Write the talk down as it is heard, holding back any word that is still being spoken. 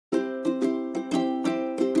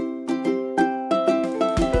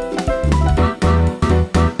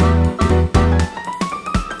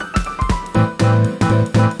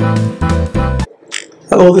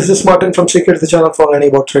Hello, this is Martin from Secret, the channel for learning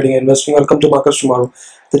about trading and investing. Welcome to Markets Tomorrow,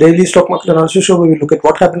 the daily stock market analysis show where we look at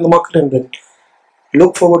what happened in the market and then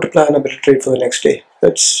look forward to plan a better trade for the next day.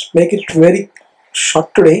 Let's make it very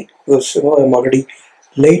short today because I'm already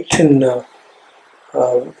late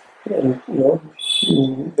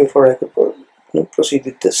before I could proceed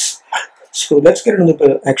with this. So let's get into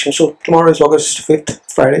the action. So tomorrow is August 5th,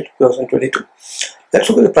 Friday, 2022.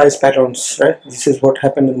 Let's look at the price patterns, right? This is what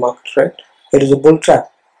happened in the market, right? It is a bull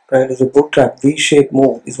trap, right? It is a bull trap. V-shaped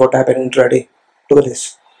move is what happened intraday. Look at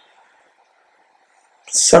this.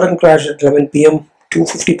 Sudden crash at 11 p.m.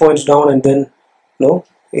 250 points down, and then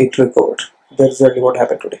it recovered. That's exactly what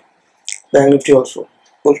happened today. Bank Nifty also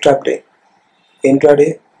bull trap day.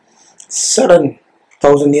 Intraday, sudden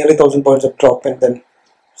nearly 1,000 points of drop, and then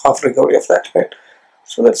half recovery of that, right?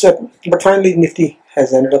 So that's it. But finally, Nifty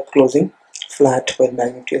has ended up closing flat, while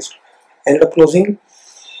Bank Nifty has ended up closing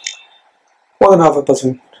more than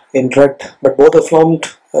 0.5% in red. But both have formed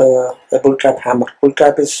a bull trap hammer. Bull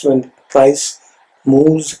trap is when the price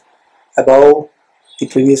moves above the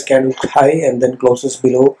previous candle high and then closes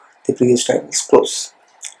below the previous candle's close.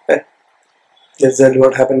 Right? That's exactly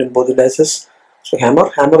what happened in both the indices. So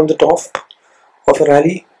hammer on the top of a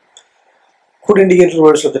rally could indicate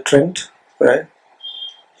reverse of the trend, right?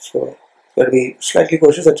 So you got to be slightly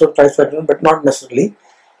cautious. That's what price pattern, but not necessarily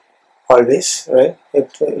always, right?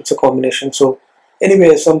 It's a combination. So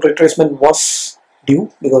anyway, some retracement was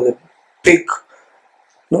due because a big,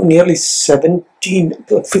 nearly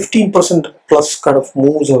 15% plus kind of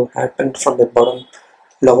moves have happened from the bottom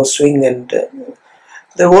lower swing, and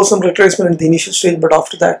there was some retracement in the initial stage, but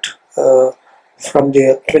after that, from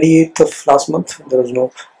the 28th of last month, there was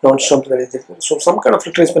no non-stop rally. So some kind of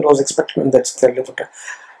retracement was expected, and that's exactly what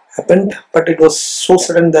happened. But it was so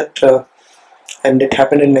sudden that, and it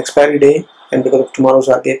happened in expiry day, and because of tomorrow's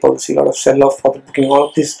RBI policy, a lot of sell-off, profit booking, all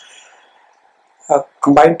of this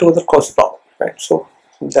combined to the cost problem, right? So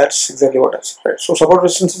that's exactly what I said, right? So support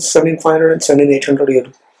resistance is 17,500 and 17,800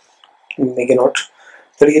 here to make a note.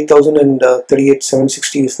 38,000 and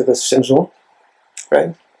 38,760 is the resistance zone,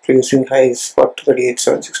 right? Previous swing high is what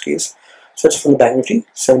 38,760 is. So that's from the Bank Nifty.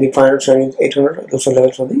 7,500, 7,800, those are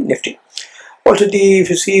levels on the Nifty. Volatility, if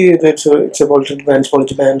you see, it's a volatility band,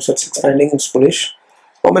 so it's expanding, it's bullish.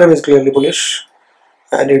 Momentum is clearly bullish,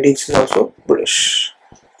 and ADX is also bullish.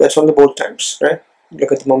 That's on the both times, right?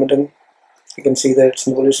 Look at the momentum, you can see that it's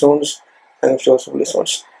in the bullish zones, and it's also bullish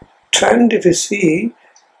zones. Trend, if you see,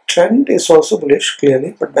 trend is also bullish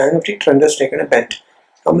clearly, but Bank Nifty trend has taken a bend.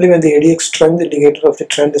 Normally, when the ADX trend, the indicator of the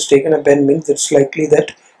trend has taken a bend, means it's likely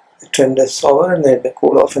that the trend is over and then the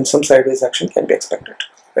cool off, and some sideways action can be expected,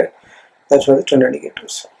 right? That's why the trend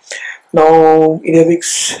indicators. Now,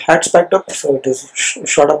 IndiaVix had spiked up, so it is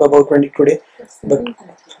shot up about 20 today, but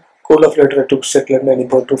cool off later to settle at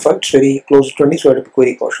 90.25. It's very close to 20, so I have to be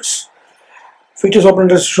very cautious. Futures open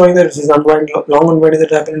interest showing that this is long unwinding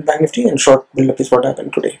that happened in Bank Nifty, and short build-up is what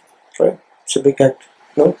happened today, right? It's a big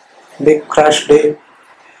big crash day,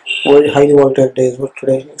 very highly volatile day is what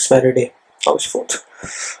today, expiry day, August 4th.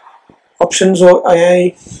 Options or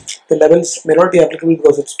II, the levels may not be applicable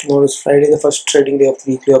because it's tomorrow's Friday, the first trading day of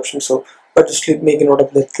the weekly option. So, but just make a note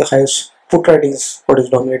of that the highest put rating is what is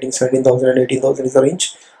dominating. 17,000 and 18,000 is the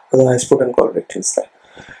range, or the highest put and call ratings there.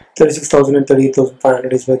 36,000 and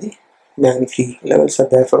 38,500 is where the Bank Nifty levels are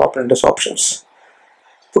there for open interest options.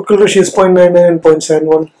 Put call ratio is 0.99 and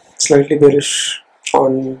 0.71, slightly bearish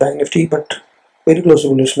on Bank Nifty, but very close to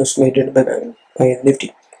bullishness maintained by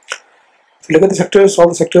Nifty. If you look at the sectors, all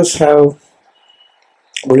the sectors have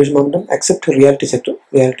bullish momentum except the realty sector.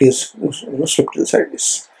 Realty is slipped to the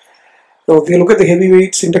sideways. Now, if you look at the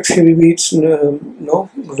heavyweights, index heavyweights,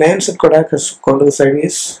 Reliance and Kodak has gone to the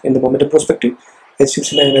sideways in the momentum perspective.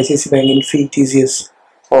 HDFC Bank, ICICI Bank, Infi, TCS,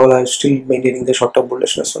 all are still maintaining the short-term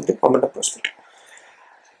bullishness on the momentum perspective.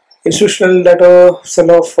 Institutional data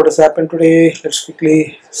sell-off, what has happened today? Let's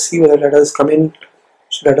quickly see whether data has come in.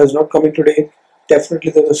 So data has not come in today.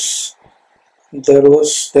 Definitely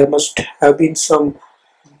there must have been some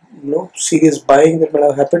serious buying that might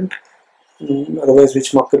have happened, otherwise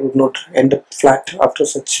which market would not end up flat after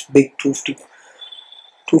such big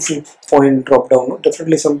 250 point drop down.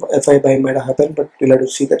 Definitely some FI buying might have happened, but we'll have to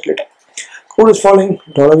see that later. Crude is falling,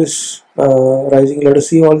 dollar is rising. We'll have to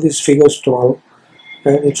see all these figures tomorrow,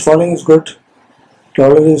 and it's falling is good.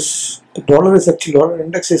 Dollar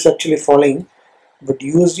index is actually falling, but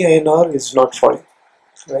USD INR is not falling,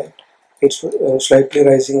 right? It's slightly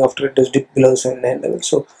rising after it does dip below 79 level.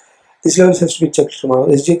 So this level has to be checked tomorrow.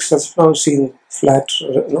 SGX as of now is seeing flat,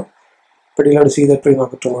 but you'll have to see that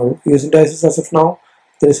pre-market tomorrow. US indices as of now,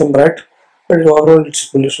 there is some red, but overall its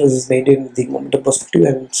bullishness is maintained in the momentum perspective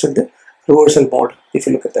and it's in the reversal mode if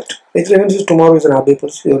you look at that. Next reference tomorrow is an RBI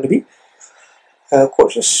policy. You have to be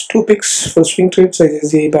cautious. Two picks for swing trades: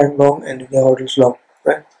 ICICI Bank long and India Hotels long.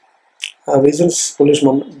 Right. Reasons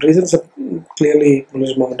are clearly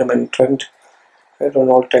bullish momentum and trend. Right, on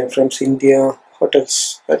all time frames. India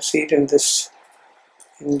Hotels. Let's see it in this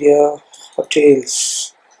India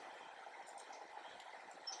Hotels.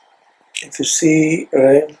 If you see,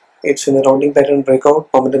 right, it's in a rounding pattern breakout.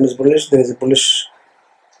 Momentum is bullish. There is a bullish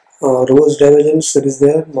reverse divergence that is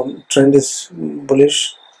there. Trend is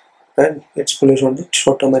bullish, and it's bullish on the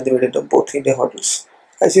short term and the medium term, both India Hotels.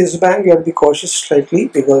 ICICI Bank, you have to be cautious slightly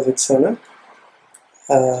because it's on a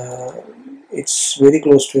it's very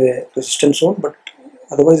close to a resistance zone, but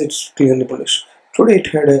otherwise it's clearly bullish. Today it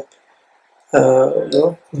had a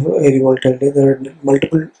very volatile day. There are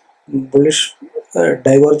multiple bullish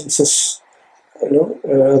divergences,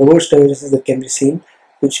 reverse divergences that can be seen,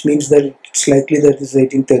 which means that it's likely that this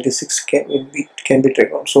 1836 can be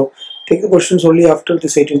taken out. So take the positions only after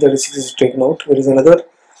this 1836 is taken out. There is another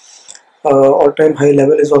all-time high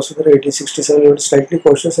level is also there, 1867. You are slightly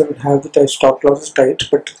cautious and have the stop losses tight,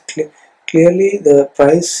 but clearly the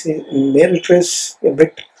price may retrace a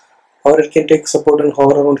bit, or it can take support and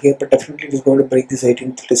hover around here, but definitely it is going to break this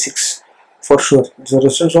 1836 for sure. It's a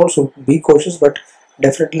resistance also, be cautious, but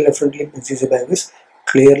definitely ICICI Bank is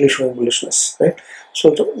clearly showing bullishness, right?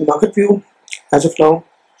 So the market view as of now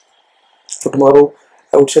for tomorrow,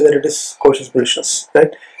 I would say that it is cautious bullishness,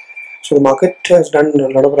 right? So the market has done a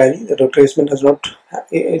lot of rally. The retracement has not,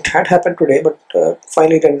 it had happened today, but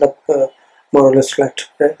finally it ended up more or less flat,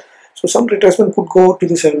 right? So some retracement could go to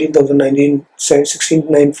the 17,000,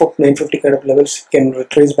 950 kind of levels. It can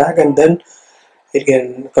retrace back and then it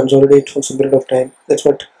can consolidate for some period of time. That's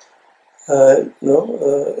what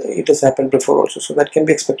it has happened before also. So that can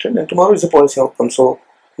be expected. And tomorrow is the policy outcome. So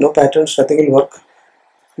no patterns, nothing will work.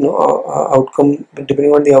 Outcome,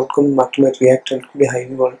 depending on the outcome, market might react and could be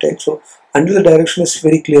highly volatile. So until the direction is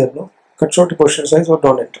very clear, cut short the position size or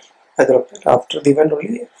don't enter either of that. After the event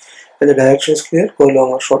only, when the direction is clear, go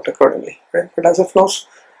long or short accordingly, right? But as of now,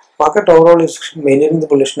 market overall is maintaining the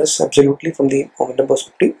bullishness absolutely from the momentum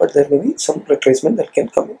perspective, but there may be some retracement that can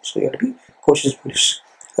come in, so you have to be cautious bullish.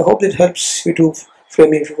 I hope it helps you to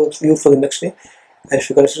frame your view for the next day, and if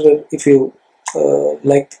you consider, if you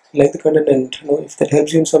like the content and if that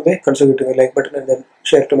helps you in some way, consider hitting the like button and then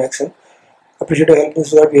share it to Max. And appreciate your help.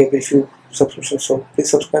 So that we have a few subscriptions, so please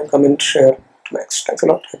subscribe, comment, share to Max. Thanks a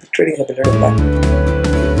lot. Happy trading, happy learning. Bye.